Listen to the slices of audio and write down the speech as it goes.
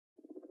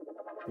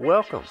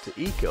Welcome to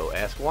EECO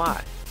Ask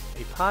Why,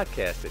 a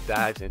podcast that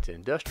dives into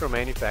industrial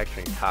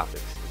manufacturing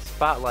topics and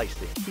spotlights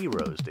the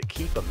heroes that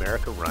keep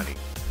America running.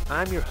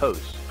 I'm your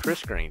host,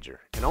 Chris Grainger,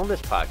 and on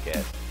this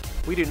podcast,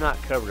 we do not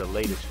cover the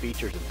latest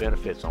features and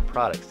benefits on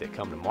products that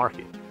come to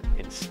market.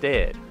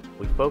 Instead,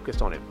 we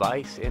focus on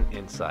advice and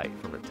insight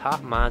from the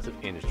top minds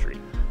of industry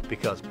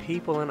because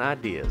people and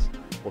ideas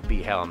will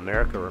be how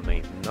America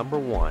remains number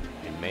one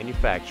in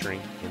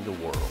manufacturing in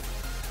the world.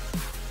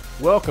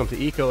 Welcome to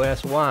EECO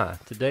Ask Why.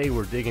 Today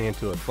we're digging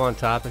into a fun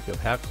topic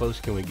of how close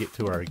can we get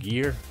to our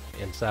gear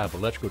inside of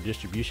electrical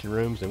distribution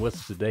rooms. And with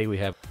us today we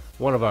have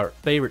one of our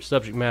favorite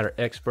subject matter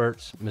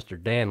experts, Mr.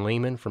 Dan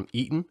Leeman from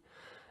Eaton.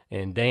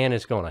 And Dan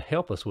is going to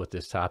help us with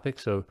this topic.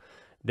 So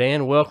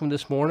Dan, welcome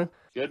this morning.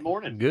 Good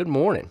morning. Good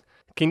morning.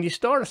 Can you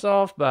start us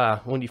off by,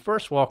 when you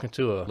first walk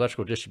into an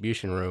electrical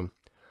distribution room,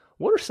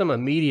 what are some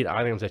immediate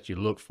items that you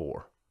look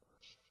for?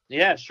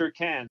 Yeah, sure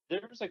can.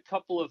 There's a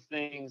couple of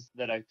things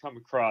that I've come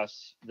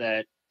across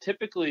that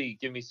typically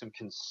give me some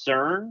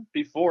concern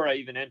before I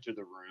even enter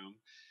the room.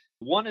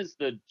 One is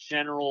the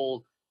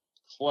general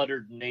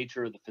cluttered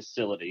nature of the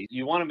facility.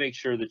 You want to make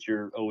sure that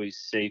you're always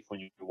safe when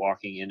you're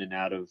walking in and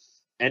out of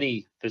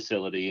any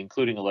facility,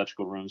 including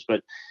electrical rooms,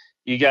 but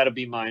you got to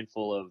be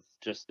mindful of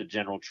just the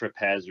general trip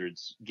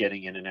hazards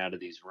getting in and out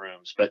of these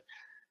rooms. But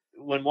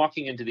when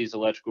walking into these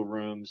electrical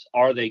rooms,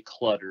 are they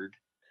cluttered?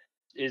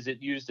 Is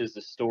it used as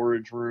a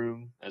storage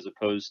room as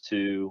opposed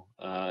to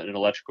an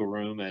electrical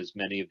room, as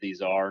many of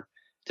these are?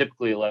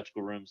 Typically,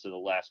 electrical rooms are the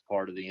last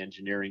part of the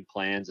engineering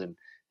plans, and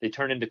they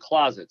turn into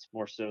closets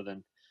more so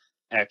than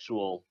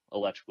actual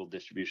electrical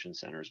distribution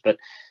centers. But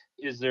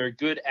is there a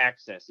good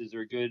access? Is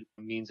there a good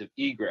means of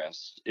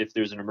egress? If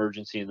there's an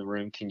emergency in the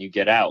room, can you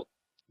get out?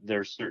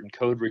 There's certain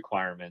code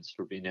requirements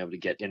for being able to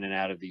get in and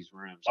out of these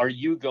rooms. Are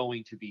you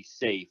going to be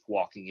safe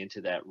walking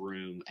into that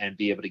room and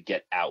be able to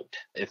get out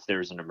if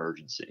there's an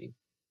emergency?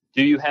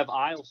 Do you have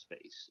aisle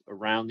space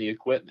around the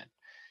equipment?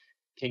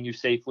 Can you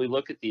safely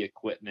look at the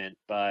equipment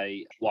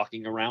by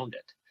walking around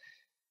it?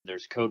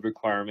 There's code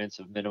requirements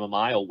of minimum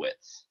aisle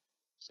widths.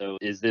 So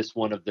is this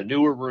one of the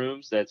newer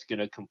rooms that's going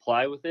to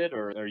comply with it,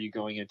 or are you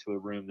going into a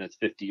room that's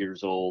 50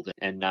 years old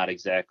and not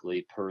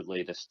exactly per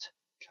latest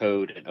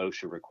code and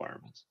OSHA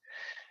requirements?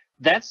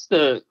 That's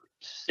the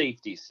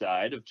safety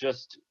side of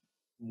just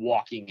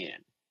walking in.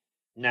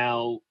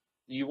 Now,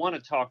 you want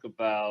to talk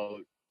about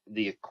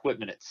the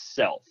equipment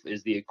itself.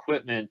 Is the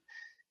equipment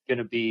going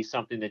to be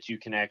something that you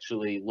can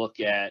actually look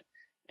at,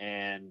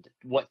 and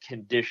what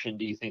condition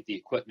do you think the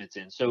equipment's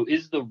in? So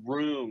is the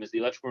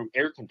electrical room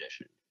air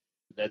conditioned?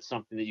 That's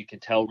something that you can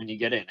tell when you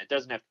get in. It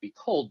doesn't have to be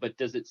cold, but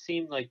does it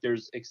seem like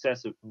there's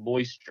excessive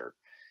moisture?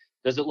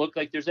 Does it look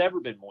like there's ever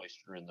been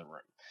moisture in the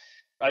room?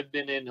 I've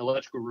been in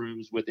electrical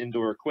rooms with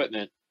indoor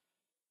equipment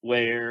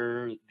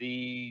where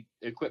the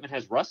equipment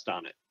has rust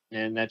on it,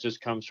 and that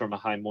just comes from a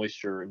high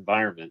moisture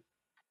environment,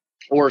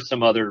 or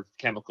some other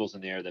chemicals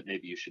in the air that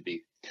maybe you should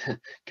be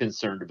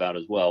concerned about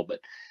as well. But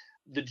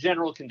the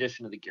general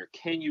condition of the gear,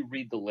 can you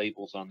read the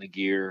labels on the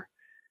gear?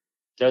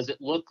 Does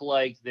it look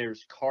like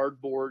there's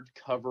cardboard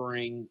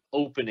covering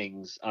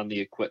openings on the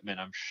equipment?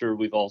 I'm sure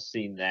we've all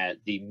seen that.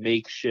 The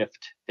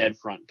makeshift dead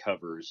front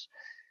covers.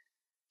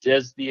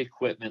 Does the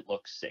equipment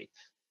look safe?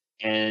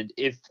 And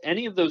if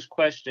any of those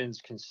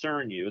questions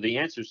concern you, the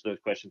answers to those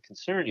questions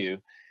concern you,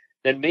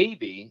 then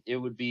maybe it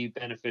would be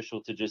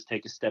beneficial to just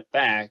take a step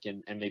back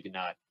and maybe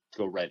not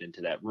go right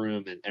into that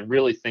room and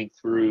really think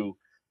through,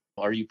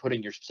 are you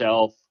putting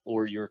yourself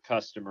or your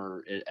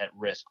customer at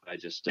risk by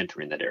just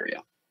entering that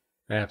area?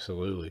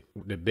 Absolutely.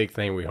 The big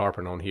thing we're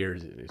harping on here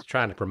is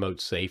trying to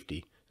promote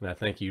safety. And I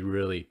think you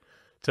really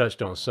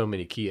touched on so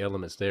many key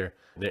elements there.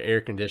 The air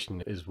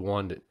conditioning is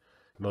one that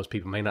most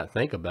people may not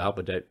think about,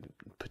 but that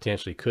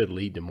potentially could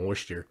lead to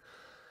moisture.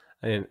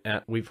 And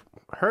we've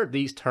heard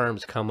these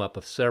terms come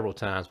up several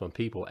times when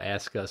people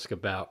ask us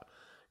about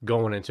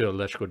going into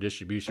electrical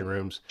distribution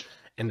rooms.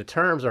 And the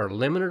terms are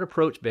limited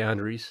approach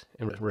boundaries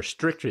and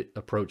restricted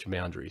approach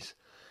boundaries.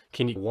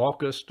 Can you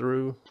walk us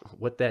through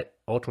what that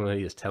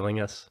ultimately is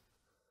telling us?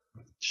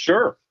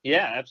 Sure.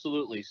 Yeah,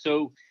 absolutely.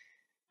 So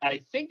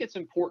I think it's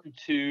important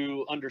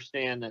to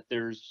understand that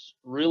there's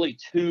really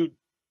two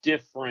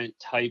different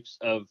types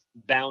of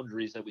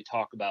boundaries that we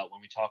talk about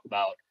when we talk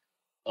about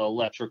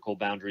electrical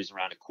boundaries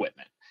around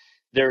equipment.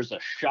 There's a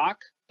shock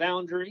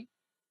boundary,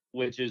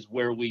 which is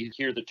where we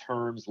hear the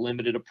terms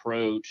limited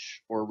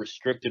approach or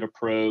restricted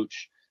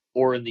approach,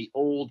 or in the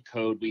old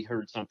code, we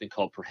heard something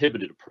called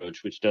prohibited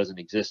approach, which doesn't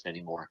exist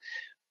anymore.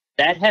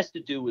 That has to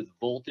do with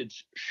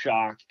voltage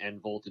shock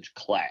and voltage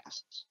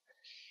class.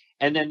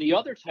 And then the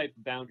other type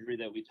of boundary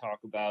that we talk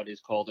about is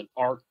called an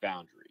arc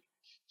boundary.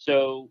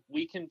 So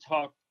we can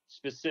talk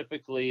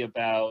specifically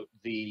about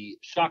the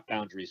shock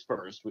boundaries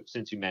first,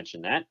 since you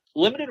mentioned that.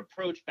 Limited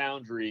approach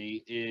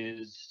boundary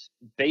is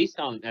based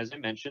on, as I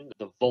mentioned,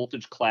 the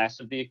voltage class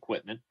of the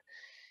equipment,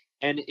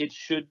 and it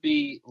should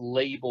be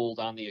labeled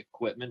on the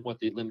equipment what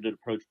the limited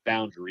approach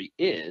boundary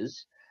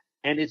is,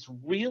 and it's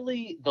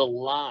really the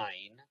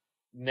line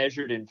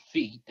measured in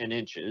feet and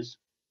inches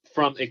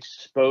from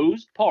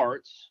exposed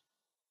parts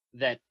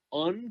that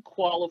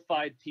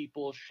unqualified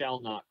people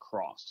shall not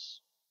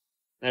cross.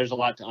 There's a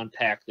lot to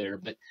unpack there,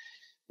 but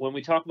when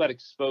we talk about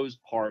exposed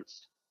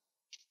parts,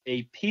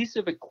 a piece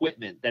of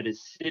equipment that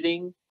is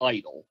sitting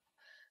idle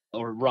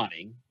or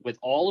running with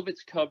all of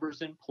its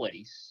covers in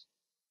place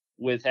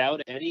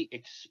without any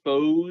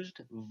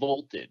exposed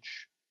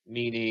voltage,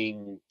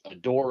 meaning a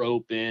door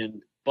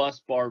open,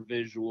 bus bar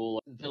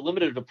visual, the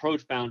limited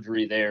approach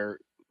boundary there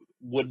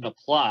wouldn't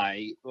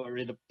apply, or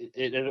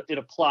it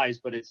applies,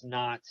 but it's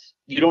not,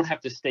 you don't have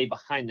to stay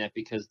behind that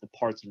because the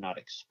parts are not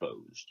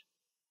exposed.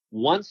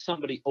 Once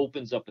somebody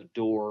opens up a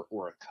door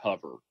or a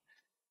cover,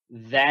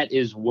 that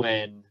is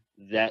when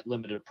that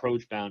limited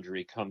approach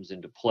boundary comes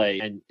into play.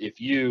 And if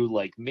you,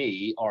 like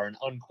me, are an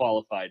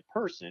unqualified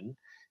person,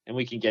 and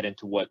we can get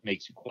into what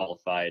makes you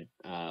qualified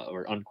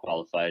or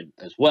unqualified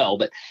as well,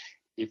 but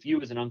if you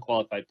as an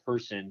unqualified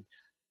person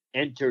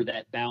enter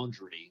that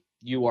boundary,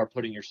 you are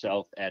putting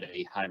yourself at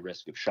a high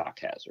risk of shock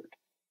hazard.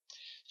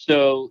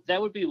 So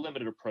that would be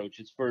limited approach.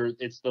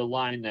 It's the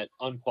line that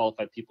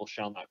unqualified people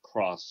shall not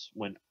cross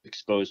when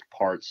exposed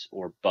parts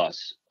or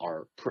bus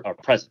are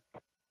present.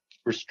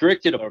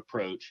 Restricted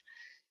approach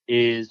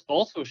is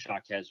also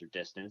shock hazard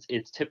distance.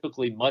 It's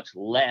typically much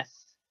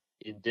less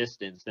in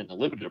distance than the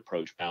limited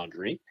approach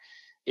boundary.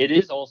 It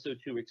is also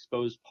to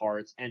exposed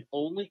parts, and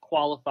only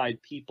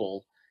qualified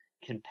people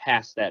can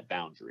pass that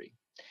boundary.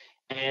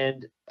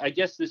 And I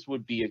guess this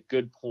would be a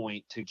good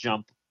point to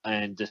jump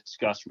and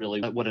discuss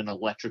really what an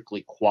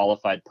electrically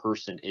qualified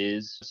person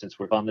is, since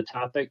we're on the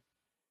topic.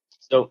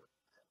 So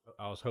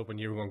I was hoping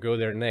you were going to go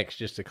there next,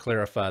 just to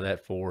clarify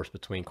that for us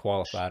between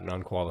qualified and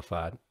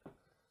unqualified.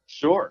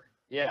 Sure.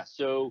 Yeah.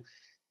 So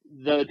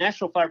the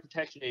National Fire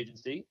Protection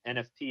Agency,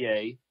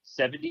 NFPA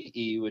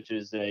 70E, which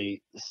is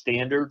a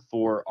standard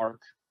for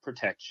arc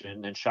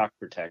protection and shock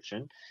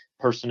protection,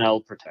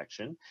 personnel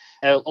protection,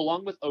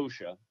 along with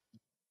OSHA,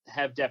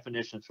 have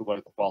definitions for what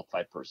a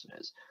qualified person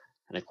is.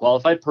 And a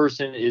qualified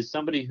person is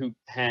somebody who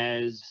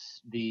has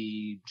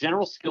the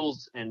general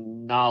skills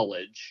and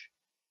knowledge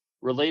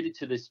related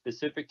to the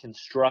specific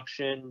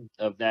construction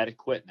of that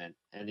equipment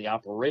and the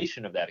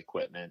operation of that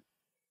equipment,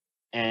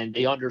 and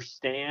they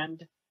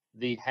understand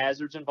the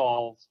hazards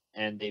involved,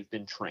 and they've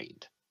been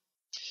trained.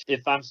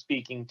 If I'm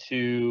speaking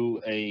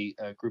to a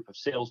group of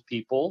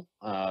salespeople,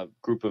 a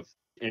group of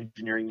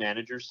engineering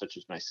managers such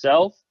as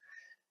myself,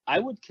 I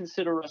would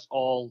consider us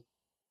all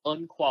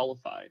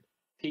unqualified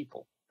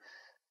people,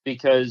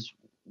 because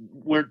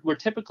we're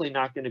typically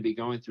not going to be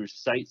going through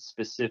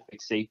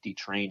site-specific safety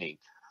training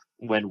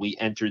when we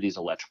enter these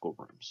electrical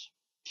rooms.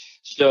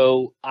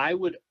 So I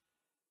would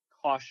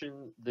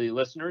caution the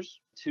listeners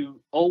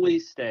to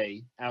always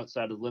stay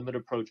outside of the limit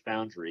approach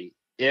boundary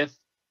if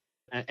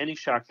any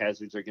shock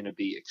hazards are going to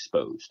be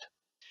exposed.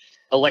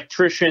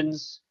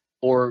 Electricians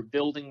or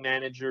building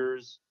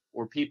managers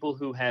or people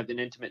who have an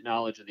intimate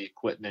knowledge of the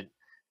equipment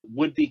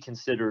would be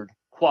considered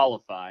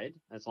qualified,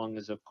 as long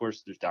as, of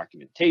course, there's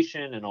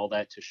documentation and all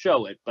that to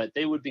show it, but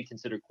they would be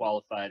considered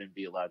qualified and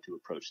be allowed to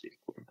approach the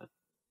equipment.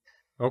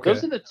 Okay.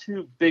 Those are the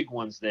two big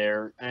ones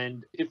there.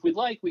 And if we'd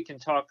like, we can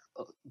talk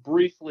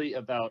briefly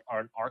about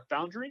our arc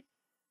boundary.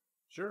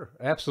 Sure,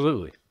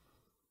 absolutely.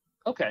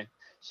 Okay.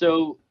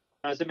 So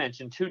as I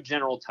mentioned, two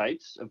general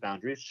types of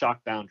boundaries: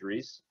 shock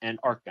boundaries and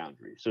arc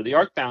boundaries. So the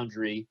arc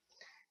boundary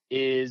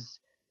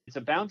it's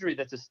a boundary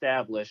that's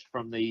established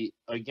from the,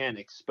 again,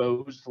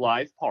 exposed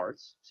live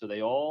parts. So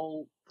they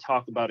all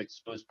talk about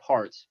exposed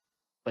parts,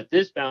 but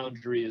this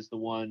boundary is the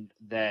one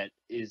that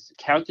is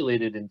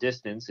calculated in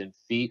distance in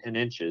feet and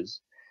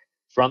inches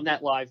from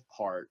that live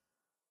part,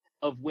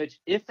 of which,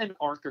 if an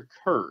arc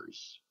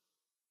occurs,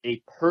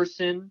 a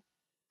person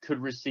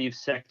could receive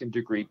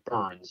second-degree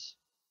burns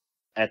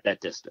at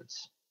that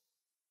distance.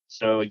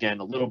 So again,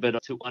 a little bit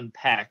to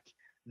unpack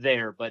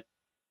there, but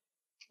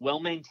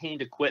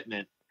well-maintained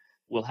equipment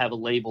will have a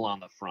label on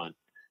the front,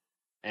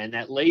 and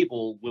that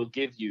label will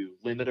give you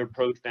limited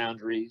approach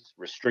boundaries,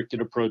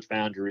 restricted approach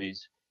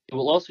boundaries. It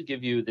will also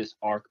give you this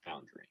arc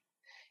boundary.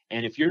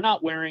 And if you're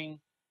not wearing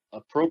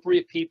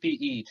appropriate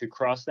PPE to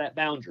cross that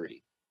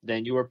boundary,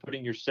 then you are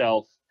putting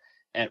yourself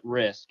at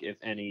risk if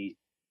any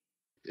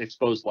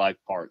exposed live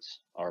parts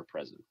are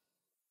present.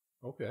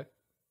 Okay.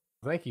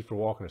 Thank you for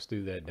walking us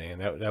through that, Dan.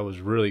 That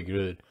was really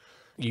good.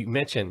 You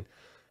mentioned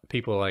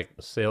people like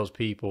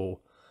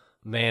salespeople,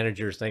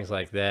 managers, things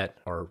like that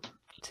are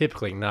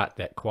typically not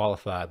that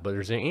qualified, but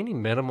is there any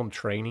minimum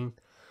training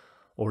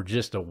or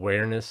just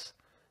awareness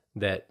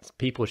that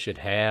people should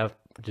have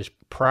just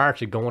prior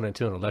to going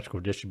into an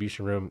electrical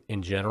distribution room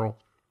in general?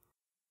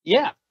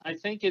 Yeah, I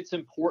think it's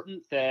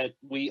important that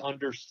we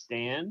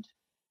understand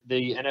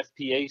the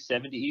NFPA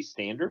 70E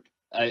standard.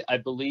 I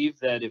believe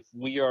that if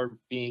we are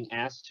being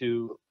asked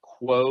to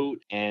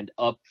quote and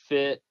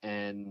upfit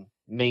and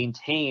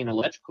maintain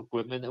electrical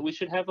equipment, that we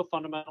should have a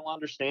fundamental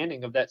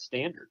understanding of that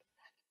standard.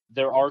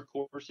 There are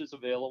courses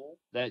available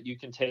that you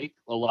can take.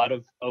 A lot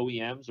of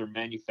OEMs or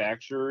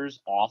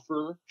manufacturers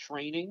offer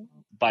training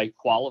by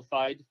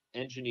qualified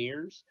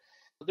engineers.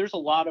 There's a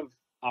lot of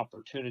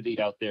opportunity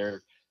out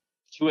there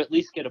to at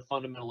least get a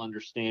fundamental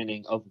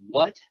understanding of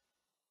what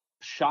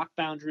shock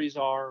boundaries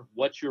are,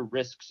 what your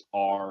risks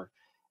are,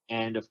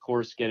 and of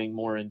course, getting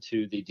more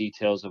into the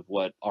details of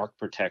what arc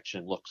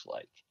protection looks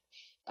like.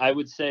 I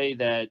would say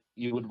that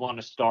you would want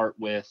to start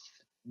with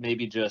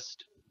maybe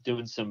just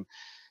doing some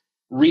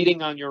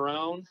reading on your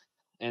own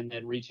and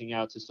then reaching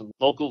out to some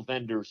local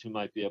vendors who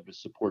might be able to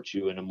support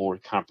you in a more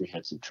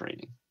comprehensive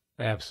training.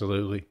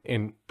 Absolutely.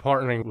 And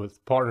partnering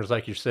with partners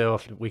like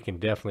yourself, we can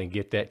definitely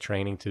get that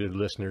training to the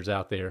listeners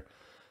out there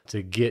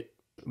to get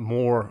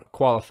more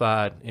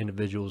qualified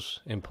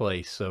individuals in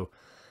place. So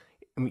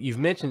you've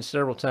mentioned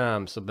several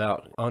times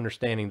about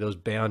understanding those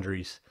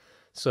boundaries.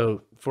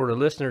 So for the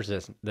listeners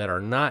that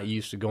are not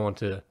used to going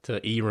to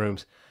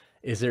e-rooms,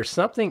 is there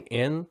something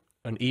in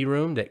an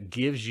e-room that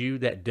gives you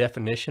that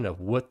definition of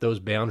what those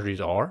boundaries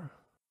are?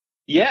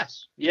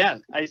 Yes, yeah,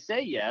 I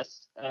say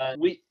yes.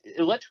 We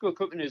electrical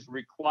equipment is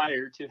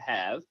required to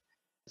have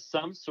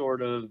some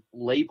sort of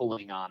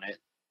labeling on it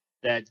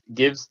that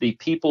gives the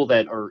people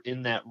that are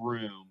in that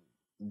room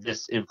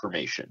this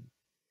information.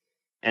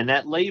 And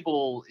that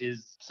label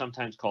is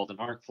sometimes called an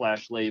arc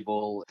flash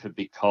label, it could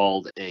be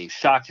called a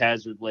shock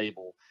hazard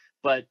label,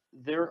 but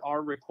there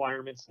are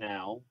requirements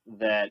now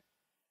that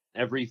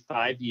every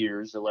 5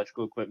 years,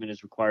 electrical equipment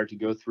is required to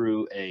go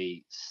through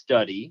a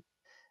study,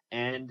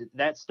 and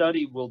that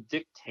study will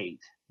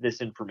dictate this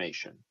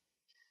information.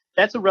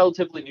 That's a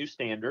relatively new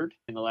standard.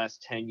 In the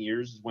last 10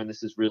 years is when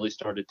this has really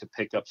started to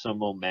pick up some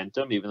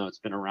momentum, even though it's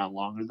been around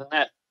longer than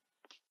that.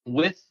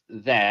 With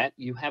that,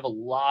 you have a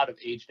lot of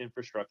aged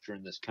infrastructure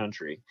in this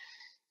country,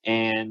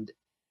 and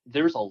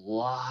there's a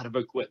lot of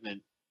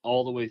equipment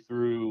all the way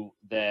through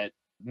that,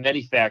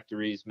 many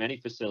factories, many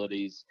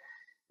facilities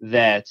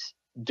that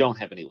don't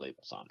have any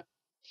labels on it.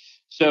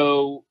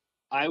 So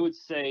I would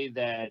say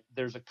that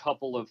there's a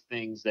couple of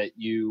things that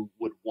you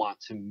would want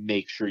to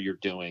make sure you're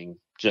doing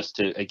just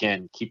to,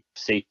 again, keep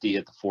safety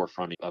at the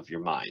forefront of your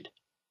mind.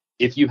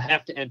 If you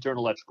have to enter an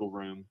electrical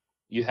room,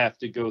 you have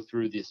to go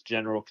through these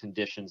general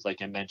conditions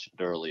like I mentioned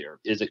earlier.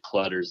 Is it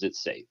cluttered? Is it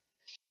safe?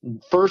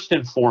 First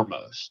and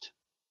foremost,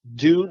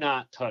 do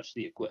not touch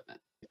the equipment.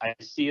 I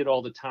see it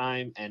all the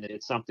time, and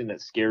it's something that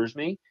scares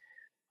me,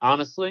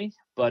 honestly.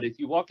 But if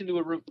you walk into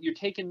a room, you're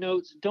taking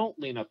notes, don't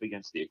lean up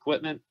against the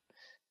equipment.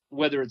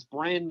 Whether it's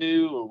brand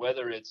new or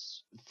whether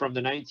it's from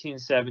the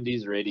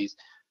 1970s or 80s,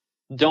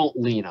 don't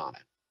lean on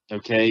it,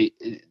 okay?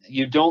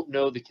 You don't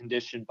know the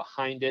condition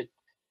behind it,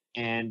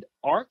 and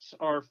arcs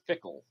are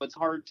fickle. It's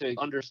hard to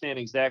understand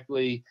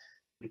exactly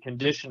the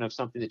condition of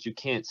something that you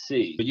can't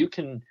see. But you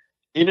can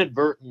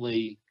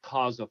inadvertently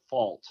cause a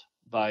fault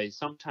by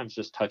sometimes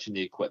just touching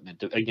the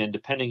equipment, again,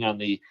 depending on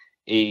the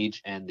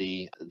age and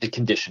the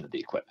condition of the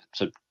equipment.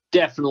 So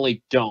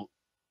definitely don't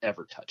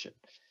ever touch it.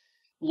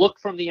 Look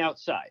from the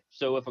outside.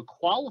 So if a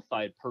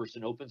qualified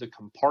person opens a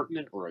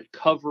compartment or a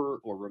cover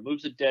or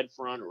removes a dead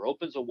front or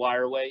opens a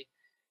wireway,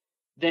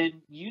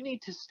 then you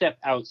need to step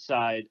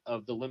outside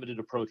of the limited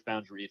approach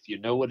boundary if you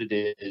know what it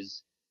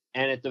is.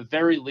 And at the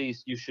very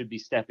least, you should be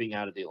stepping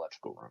out of the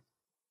electrical room.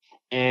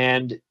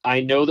 And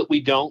I know that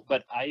we don't,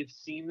 but I've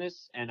seen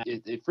this, and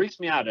it freaks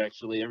me out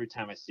actually every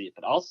time I see it.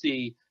 But I'll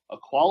see a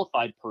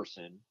qualified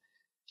person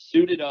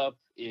suited up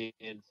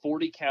in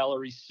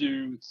 40-calorie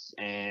suits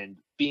and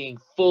being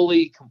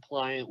fully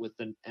compliant with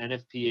the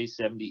NFPA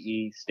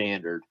 70E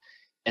standard.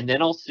 And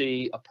then I'll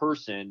see a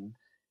person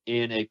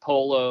in a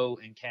polo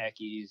and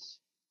khakis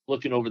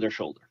looking over their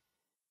shoulder.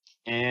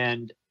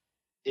 And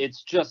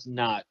it's just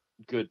not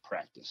good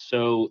practice.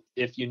 So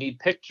if you need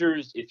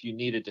pictures, if you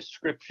need a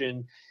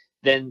description,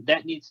 then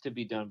that needs to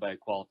be done by a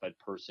qualified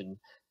person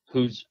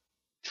who's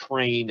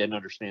trained and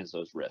understands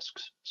those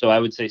risks. So I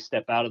would say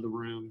step out of the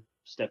room,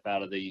 step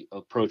out of the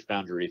approach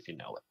boundary if you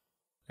know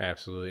it.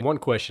 Absolutely. One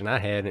question I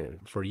had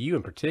for you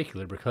in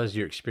particular, because of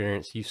your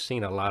experience, you've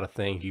seen a lot of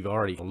things you've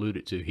already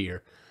alluded to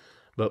here,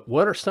 but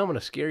what are some of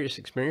the scariest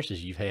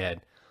experiences you've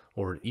had?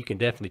 Or you can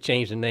definitely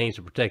change the names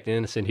to protect the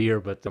innocent here,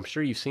 but I'm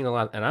sure you've seen a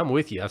lot, and I'm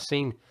with you. I've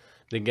seen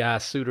the guy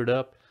suited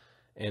up,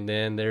 and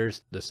then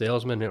there's the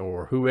salesman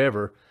or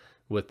whoever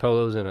with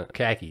polos and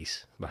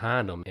khakis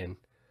behind them, and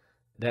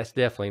that's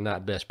definitely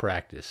not best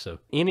practice. So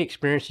any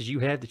experiences you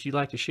had that you'd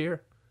like to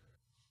share?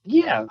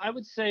 Yeah, I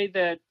would say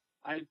that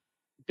I've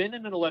been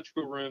in an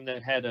electrical room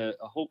that had a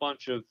whole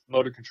bunch of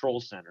motor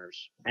control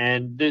centers,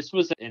 and this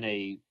was in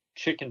a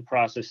chicken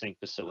processing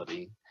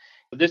facility.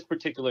 This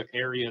particular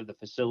area of the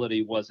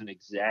facility wasn't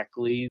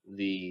exactly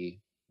the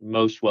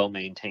most well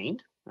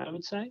maintained, I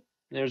would say.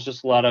 There's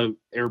just a lot of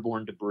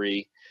airborne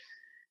debris.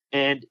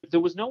 And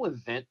there was no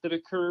event that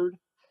occurred,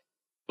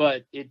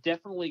 but it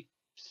definitely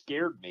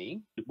scared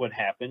me what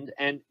happened.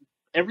 And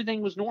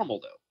everything was normal,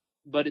 though.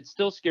 But it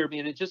still scared me.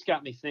 And it just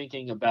got me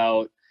thinking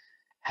about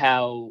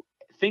how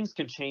things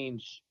can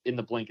change in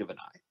the blink of an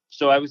eye.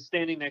 So I was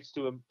standing next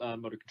to a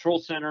motor control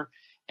center,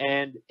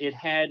 and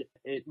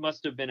it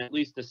must have been at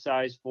least a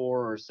size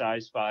 4 or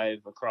size 5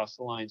 across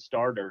the line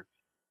starter.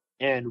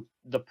 And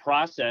the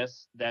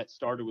process that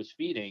starter was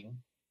feeding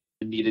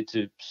needed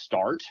to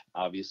start,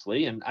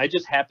 obviously. And I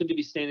just happened to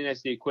be standing next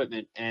to the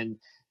equipment, and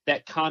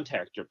that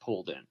contactor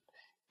pulled in.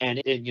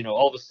 And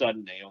all of a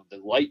sudden, the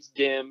lights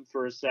dim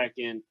for a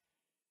second.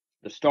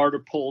 The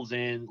starter pulls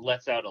in,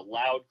 lets out a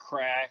loud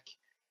crack.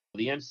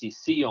 The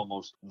MCC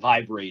almost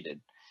vibrated.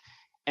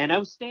 And I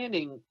was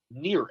standing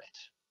near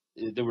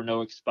it. There were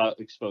no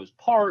exposed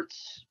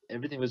parts.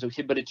 Everything was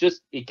okay. But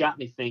it got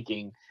me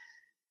thinking,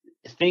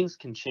 things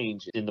can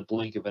change in the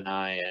blink of an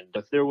eye. And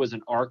if there was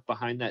an arc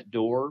behind that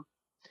door,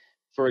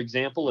 for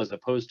example, as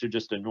opposed to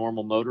just a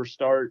normal motor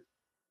start,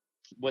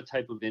 what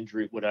type of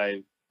injury would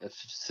I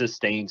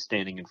sustain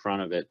standing in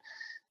front of it?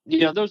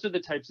 Those are the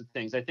types of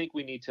things. I think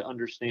we need to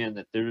understand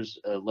that there's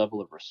a level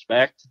of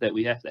respect that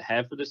we have to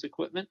have for this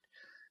equipment,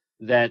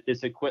 that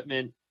this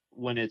equipment,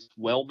 when it's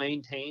well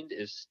maintained,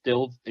 is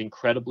still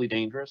incredibly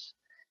dangerous.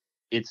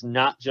 It's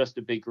not just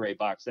a big gray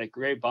box. That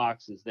gray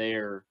box is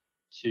there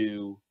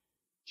to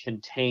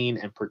contain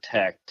and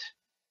protect,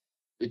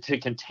 to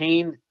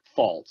contain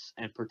faults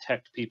and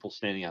protect people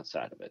standing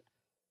outside of it.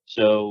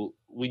 So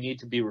we need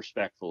to be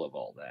respectful of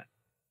all that.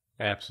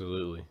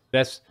 Absolutely.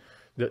 That's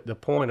the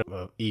point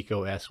of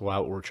EECO Ask Why.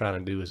 What we're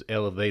trying to do is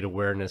elevate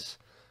awareness,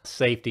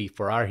 safety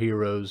for our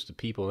heroes, the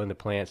people in the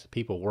plants, the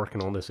people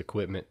working on this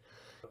equipment.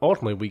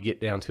 Ultimately, we get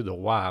down to the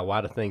why.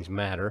 Why do things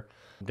matter?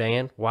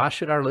 Dan, why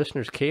should our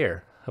listeners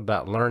care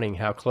about learning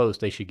how close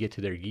they should get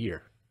to their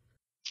gear?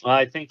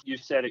 I think you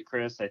said it,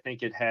 Chris. I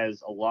think it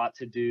has a lot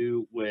to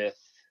do with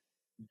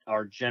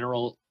our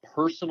general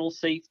personal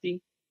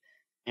safety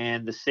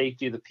and the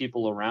safety of the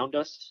people around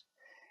us.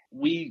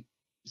 We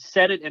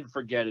set it and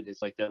forget it.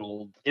 It's like that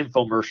old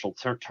infomercial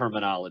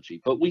terminology.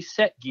 But we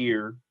set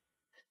gear,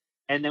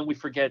 and then we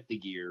forget the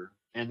gear,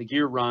 and the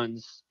gear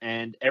runs,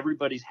 and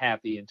everybody's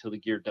happy until the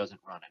gear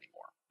doesn't run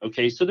anymore.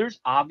 Okay, so there's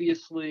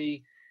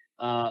obviously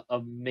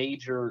a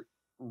major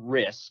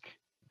risk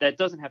that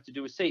doesn't have to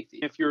do with safety.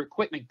 If your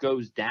equipment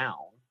goes down,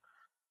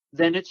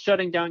 then it's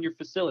shutting down your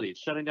facility. It's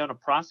shutting down a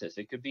process.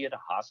 It could be at a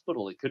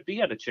hospital. It could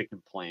be at a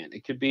chicken plant.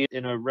 It could be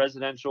in a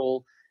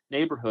residential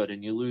neighborhood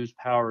and you lose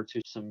power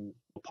to some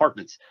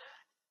apartments.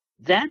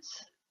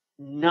 That's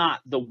not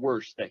the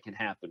worst that can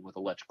happen with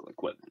electrical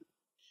equipment.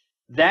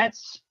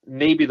 That's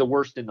maybe the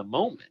worst in the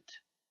moment,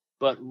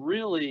 but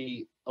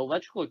really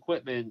electrical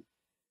equipment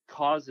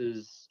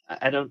causes,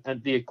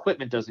 the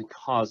equipment doesn't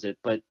cause it,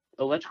 but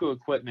electrical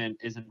equipment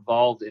is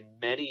involved in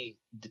many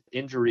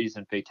injuries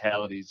and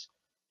fatalities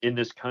in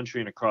this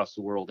country and across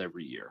the world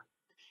every year.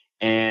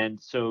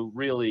 And so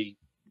really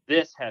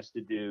this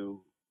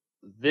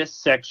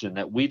section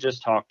that we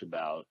just talked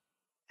about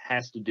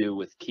has to do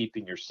with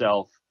keeping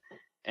yourself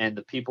and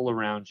the people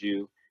around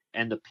you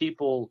and the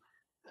people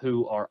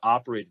who are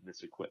operating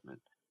this equipment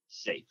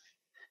safe.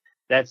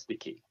 That's the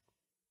key.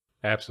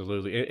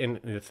 Absolutely. And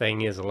the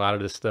thing is, a lot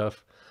of this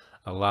stuff,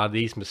 a lot of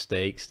these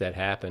mistakes that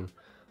happen,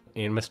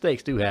 and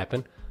mistakes do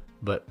happen,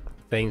 but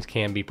things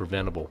can be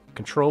preventable.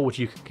 Control what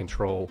you can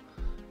control.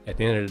 At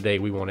the end of the day,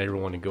 we want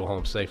everyone to go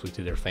home safely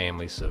to their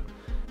families. So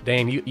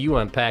Dan, you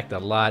unpacked a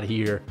lot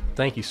here.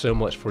 Thank you so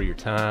much for your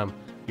time,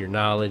 your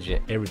knowledge, and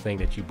everything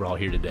that you brought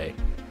here today.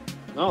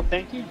 Oh,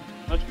 thank you.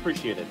 Much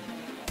appreciated.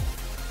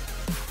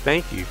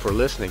 Thank you for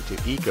listening to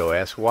EECO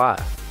Ask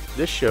Why.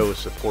 This show is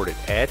supported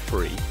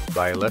ad-free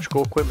by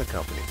Electrical Equipment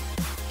Company.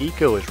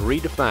 EECO is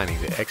redefining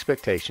the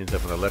expectations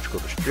of an electrical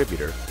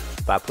distributor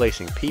by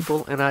placing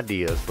people and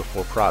ideas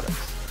before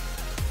products.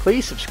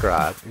 Please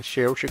subscribe and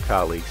share with your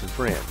colleagues and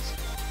friends.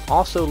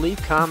 Also,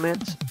 leave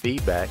comments,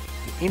 feedback,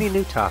 and any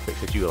new topics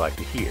that you would like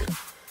to hear.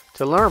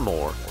 To learn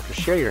more or to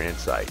share your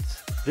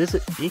insights,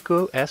 visit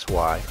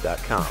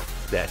EECOSY.com.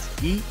 That's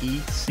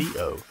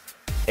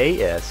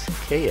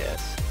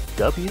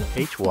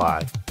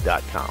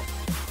EECOASKSWHY.com.